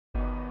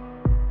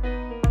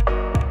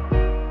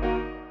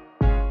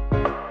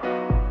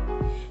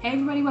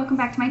everybody, welcome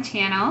back to my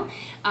channel.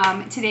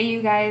 Today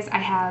you guys, I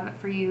have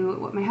for you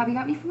what my hubby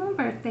got me for my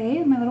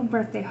birthday, my little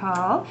birthday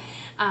haul.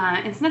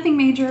 It's nothing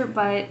major,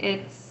 but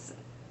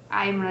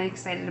I'm really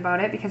excited about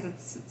it because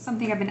it's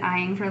something I've been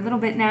eyeing for a little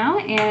bit now,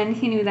 and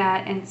he knew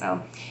that, and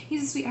so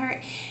he's a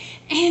sweetheart.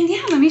 And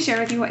yeah, let me share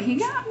with you what he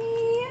got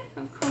me.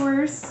 Of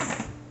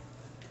course,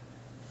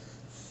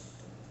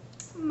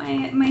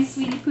 my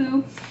sweetie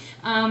poo.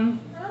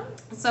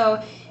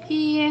 So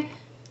he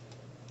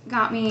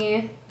got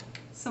me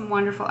some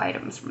wonderful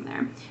items from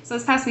there. So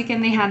this past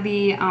weekend they had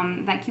the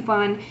that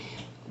coupon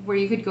where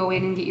you could go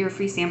in and get your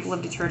free sample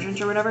of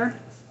detergent or whatever.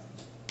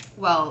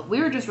 Well,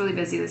 we were just really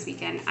busy this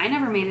weekend. I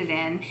never made it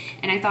in,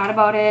 and I thought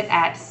about it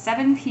at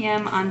 7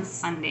 p.m. on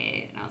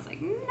Sunday, and I was like,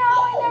 no,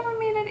 I never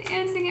made it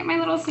in to get my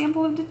little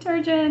sample of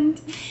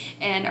detergent.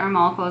 And our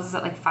mall closes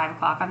at like 5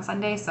 o'clock on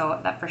Sunday, so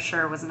that for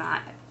sure wasn't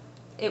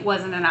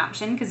an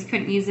option because you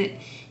couldn't use it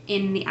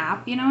in the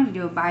app, you know, to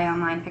do a buy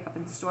online, pick up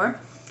in store.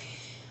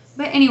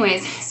 But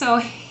anyways, so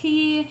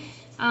he,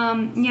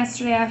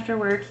 yesterday after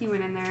work, he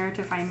went in there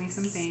to find me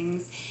some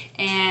things,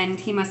 and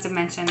he must have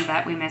mentioned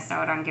that we missed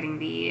out on getting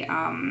the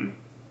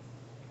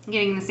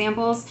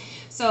samples.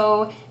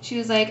 So she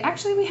was like,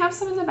 actually, we have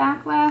some in the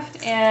back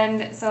left,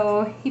 and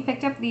so he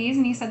picked up these,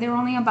 and he said they were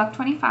only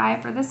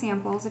 $1.25 for the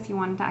samples if you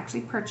wanted to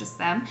actually purchase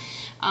them.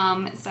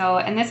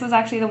 And this was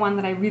actually the one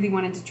that I really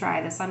wanted to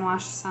try, the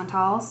Sunwash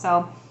Santal.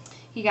 So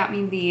he got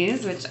me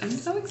these, which I'm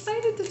so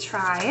excited to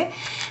try.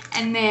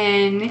 And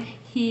then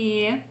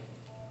he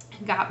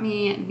got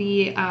me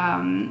the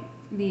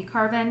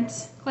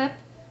Carvent clip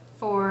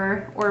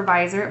or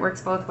visor. It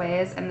works both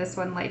ways, and this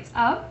one lights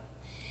up.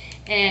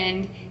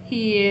 And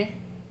he,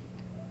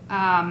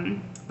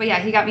 but yeah,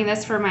 he got me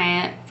this for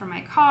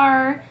my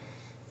car.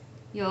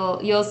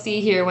 You'll see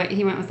here what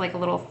he went with, like a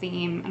little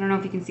theme. I don't know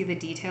if you can see the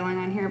detailing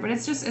on here, but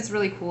it's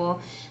really cool.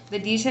 The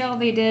detail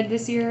they did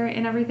this year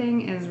and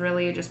everything is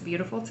really just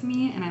beautiful to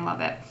me, and I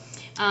love it.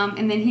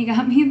 And then he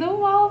got me the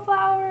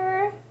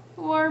wallflower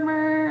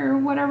warmer or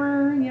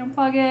whatever, you know,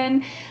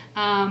 plug-in.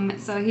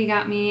 So he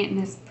got me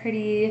this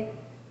pretty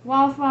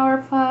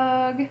wallflower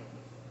plug.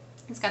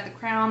 It's got the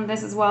crown.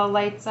 This as well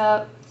lights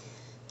up.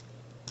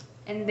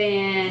 And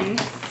then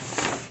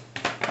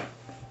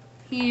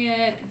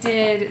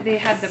they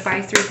had the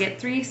buy three, get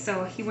three,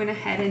 so he went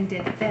ahead and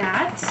did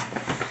that.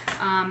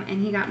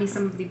 And he got me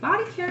some of the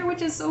body care,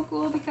 which is so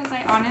cool because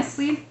I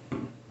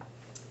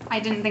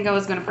didn't think I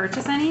was going to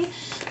purchase any.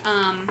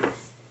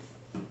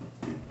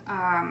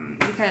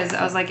 Because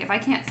I was like, if I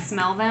can't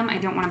smell them, I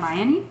don't want to buy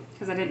any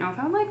because I didn't know if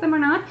I would like them or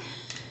not.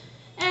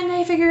 And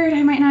I figured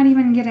I might not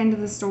even get into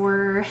the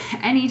store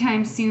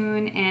anytime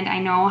soon, and I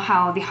know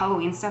how the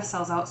Halloween stuff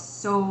sells out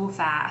so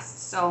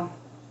fast. So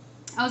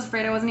I was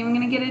afraid I wasn't even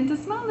gonna get into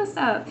smelling this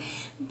stuff.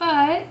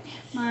 But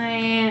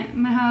my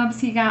hubs,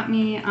 he got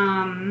me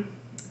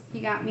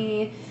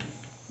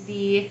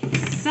the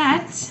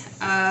set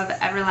of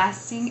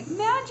Everlasting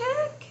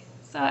Magic.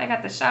 So I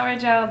got the shower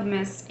gel, the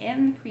mist,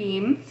 and the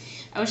cream.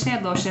 I wish they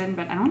had lotion,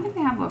 but I don't think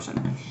they have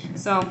lotion.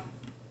 So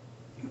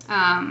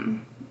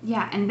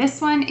yeah, and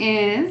this one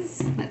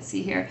is, let's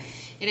see here.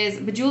 It is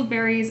Bejeweled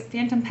Berries,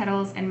 Phantom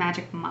Petals, and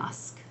Magic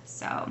Musk.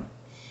 So,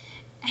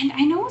 and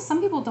I know some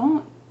people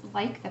don't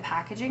like the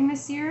packaging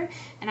this year,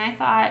 and I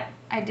thought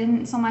I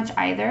didn't so much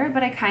either,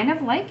 but I kind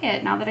of like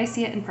it now that I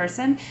see it in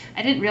person.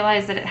 I didn't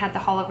realize that it had the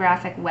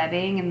holographic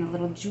webbing and the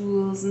little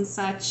jewels and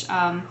such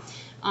on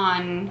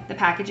the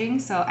packaging,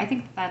 so I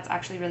think that's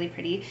actually really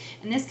pretty.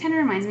 And this kind of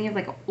reminds me of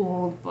like an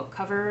old book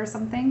cover or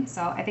something,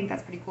 so I think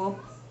that's pretty cool.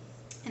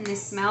 And the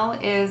smell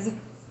is,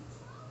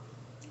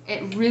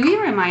 it really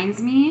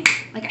reminds me,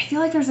 like, I feel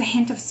like there's a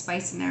hint of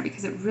spice in there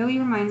because it really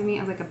reminds me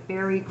of like a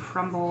berry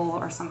crumble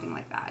or something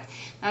like that.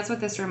 That's what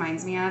this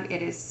reminds me of.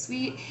 It is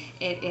sweet,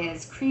 it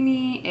is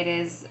creamy, it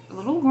is a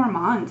little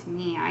gourmand to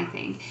me, I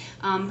think.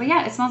 But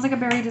yeah, it smells like a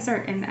berry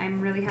dessert, and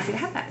I'm really happy to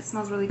have that. It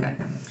smells really good.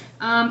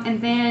 And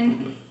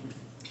then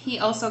he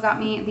also got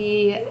me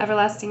the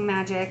Everlasting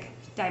Magic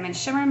Diamond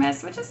Shimmer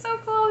Mist, which is so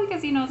cool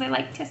because he knows I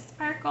like to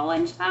sparkle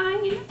and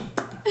shine.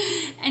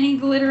 Any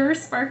glitter or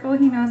sparkle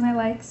he knows I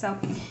like, so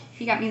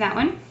he got me that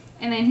one.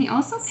 And then he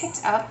also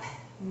picked up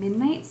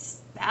Midnight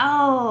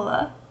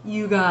Spell.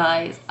 You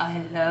guys, I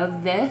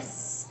love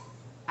this.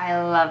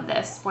 I love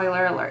this.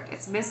 Spoiler alert.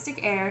 It's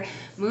Mystic Air,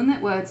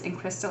 Moonlit Woods, and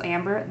Crystal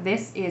Amber.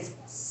 This is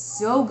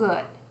so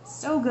good.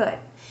 So good.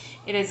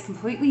 It is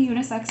completely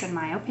unisex in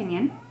my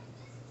opinion.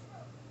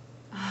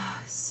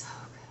 Oh, so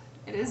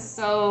good. It is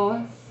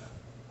so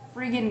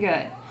freaking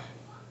good.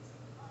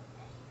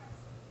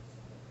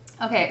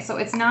 Okay, so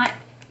it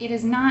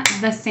is not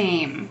the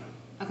same.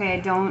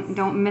 Okay,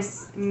 don't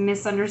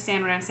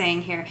misunderstand what I'm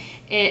saying here.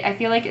 I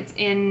feel like it's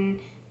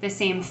in the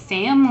same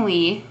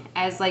family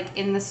as like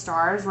In the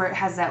Stars, where it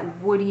has that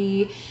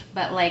woody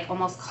but like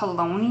almost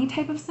cologne-y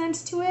type of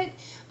scent to it.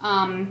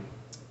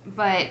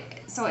 But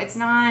so it's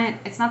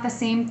not the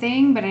same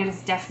thing, but it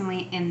is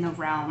definitely in the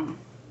realm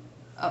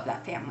of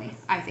that family,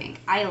 I think.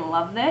 I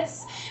love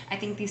this. I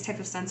think these types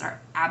of scents are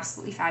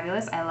absolutely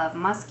fabulous. I love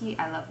musky,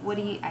 I love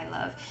woody, I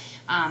love,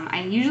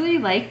 I usually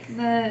like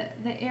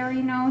the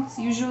airy notes,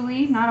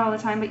 usually, not all the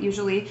time, but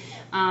usually.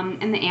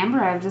 And the amber,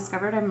 I've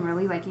discovered I'm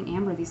really liking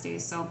amber these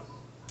days. So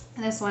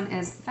this one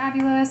is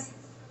fabulous.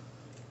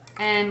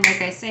 And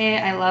like I say,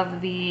 I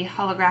love the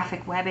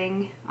holographic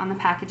webbing on the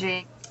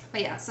packaging. But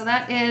yeah, so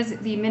that is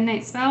the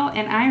Midnight Spell,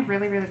 and I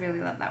really, really,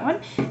 really love that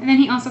one. And then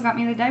he also got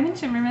me the Diamond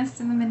Shimmer Mist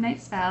in the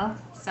Midnight Spell.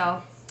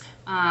 So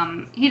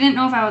he didn't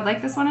know if I would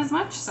like this one as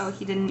much, so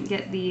he didn't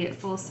get the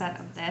full set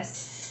of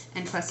this.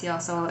 And plus he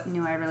also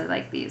knew I really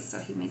like these, so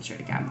he made sure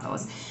to grab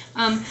those.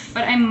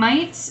 But I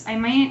might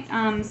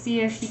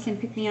see if he can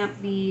pick me up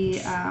the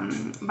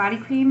body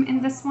cream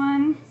in this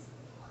one.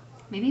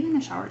 Maybe even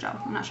the shower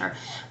gel, I'm not sure.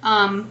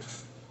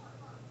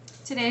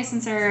 Today,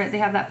 since they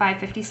have that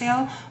 $5.50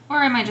 sale, or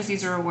I might just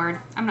use a reward.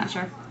 I'm not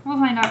sure. We'll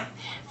find out.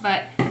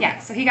 But yeah,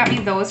 so he got me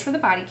those for the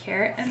body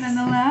care. And then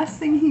the last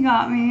thing he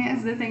got me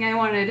is the thing I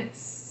wanted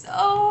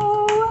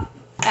so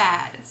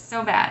bad. It's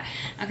so bad.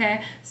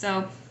 Okay,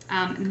 so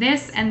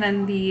this and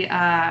then the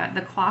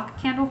clock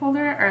candle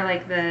holder are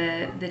like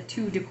the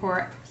two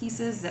decor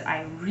pieces that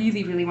I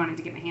really, really wanted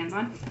to get my hands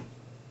on.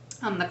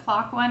 The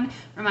clock one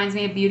reminds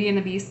me of Beauty and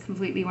the Beast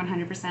completely,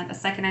 100%. The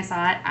second I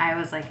saw it, I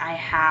was like, I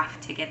have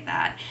to get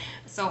that.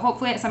 So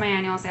hopefully at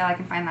semi-annual sale I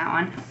can find that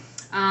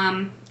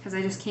one. Because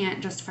I just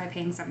can't justify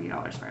paying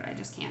 $70 for it. I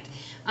just can't.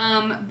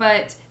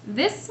 But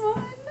this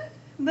one,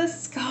 the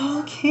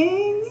Skull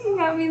King. He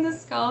got me the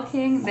Skull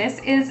King. This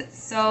is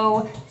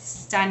so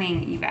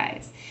stunning, you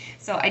guys.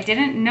 So I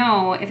didn't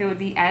know if it would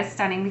be as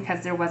stunning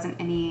because there wasn't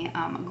any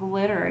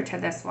glitter to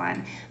this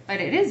one,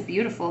 but it is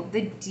beautiful.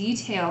 The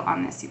detail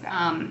on this, you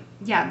guys.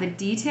 Yeah, the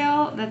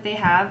detail that they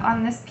have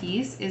on this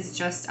piece is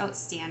just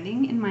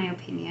outstanding in my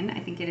opinion.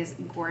 I think it is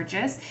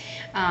gorgeous.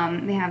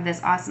 They have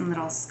this awesome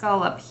little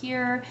skull up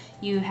here.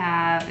 You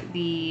have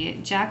the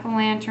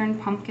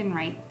jack-o'-lantern pumpkin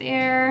right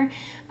there.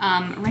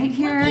 Right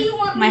here,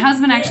 my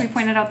husband actually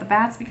pointed out the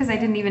bats because I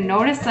didn't even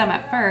notice them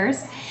at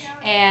first.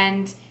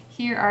 And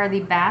here are the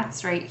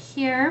bats right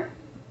here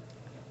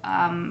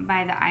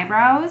by the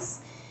eyebrows.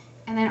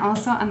 And then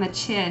also on the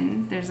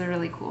chin, there's a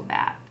really cool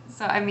bat.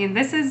 So, I mean,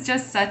 this is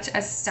just such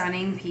a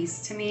stunning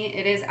piece to me.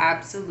 It is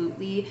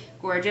absolutely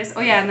gorgeous.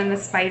 Oh, yeah, and then the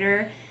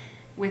spider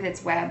with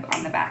its web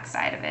on the back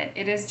side of it.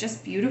 It is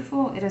just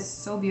beautiful. It is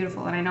so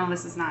beautiful. And I know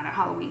this is not a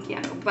Halloween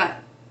candle, but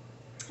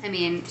I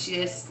mean, she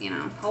just, you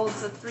know,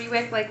 holds a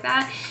 3-wick like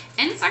that.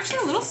 And it's actually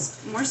a little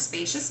more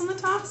spacious on the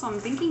top. So I'm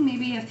thinking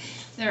maybe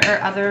if there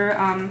are other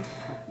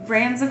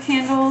brands of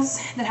candles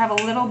that have a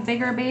little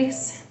bigger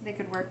base, they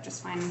could work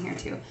just fine in here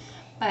too.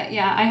 But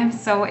yeah, I am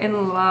so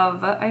in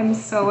love. I'm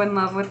so in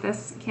love with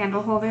this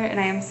candle holder, and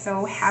I am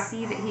so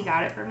happy that he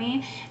got it for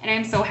me. And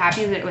I'm so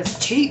happy that it was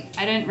cheap.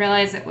 I didn't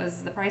realize it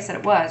was the price that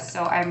it was.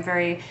 So I'm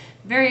very,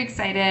 very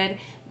excited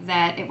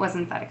that it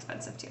wasn't that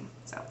expensive too.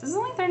 So this is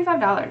only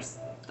 $35.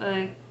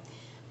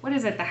 What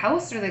is it, the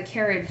house or the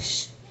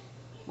carriage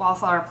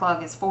wallflower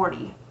plug is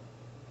 $40.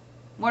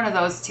 One of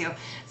those two.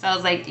 So I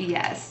was like,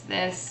 yes,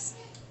 this,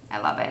 I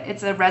love it.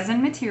 It's a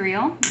resin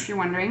material, if you're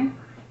wondering.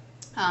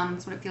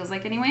 That's what it feels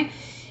like anyway.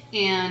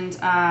 And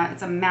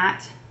it's a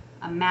matte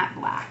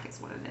black is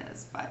what it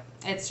is. But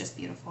it's just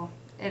beautiful.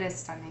 It is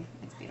stunning.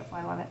 It's beautiful.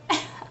 I love it.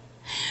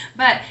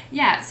 But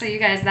yeah, so you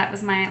guys, that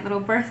was my little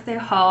birthday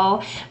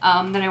haul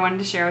that I wanted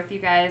to share with you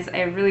guys.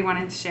 I really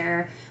wanted to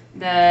share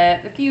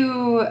the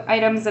few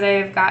items that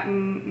I've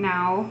gotten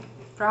now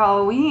for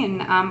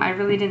Halloween. I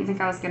really didn't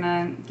think I was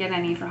gonna get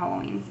any for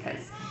Halloween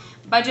because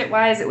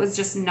budget-wise, it was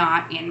just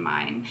not in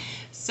mine.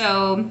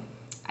 So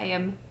I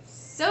am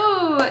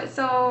so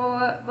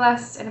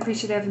blessed and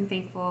appreciative and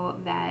thankful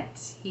that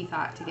he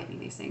thought to get me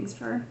these things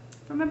for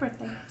my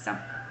birthday. So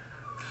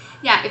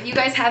yeah, if you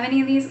guys have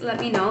any of these, let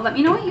me know. Let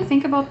me know what you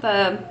think about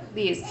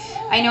these.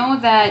 I know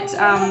that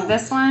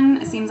this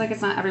one seems like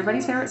it's not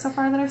everybody's favorite so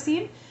far that I've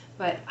seen,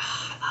 but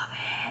oh, I love it.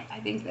 I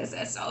think this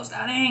is so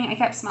stunning. I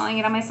kept smelling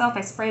it on myself.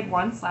 I sprayed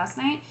once last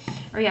night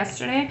or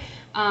yesterday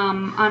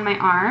on my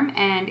arm,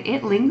 and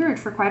it lingered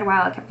for quite a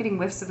while. I kept getting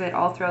whiffs of it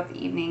all throughout the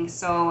evening.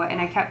 So, and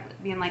I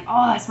kept being like,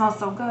 oh, that smells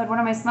so good. What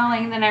am I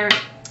smelling? And then I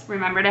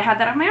remembered I had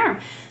that on my arm.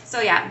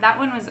 So yeah, that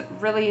one was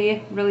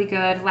really, really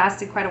good.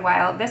 Lasted quite a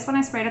while. This one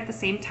I sprayed at the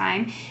same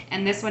time,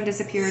 and this one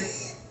disappeared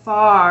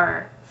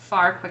far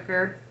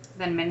quicker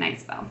than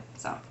Midnight Spell.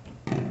 So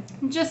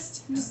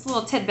just a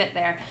little tidbit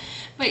there.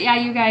 But yeah,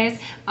 you guys,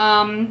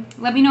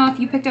 let me know if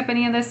you picked up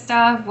any of this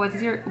stuff. What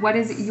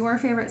is your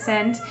favorite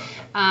scent?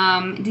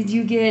 Did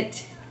you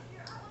get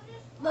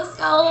the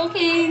Skull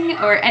King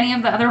or any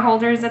of the other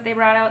holders that they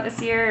brought out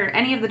this year, or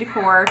any of the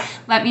decor?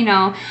 Let me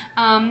know.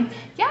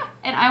 Yeah,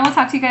 and I will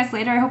talk to you guys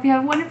later. I hope you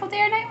have a wonderful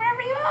day or night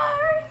wherever you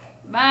are.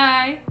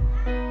 Bye.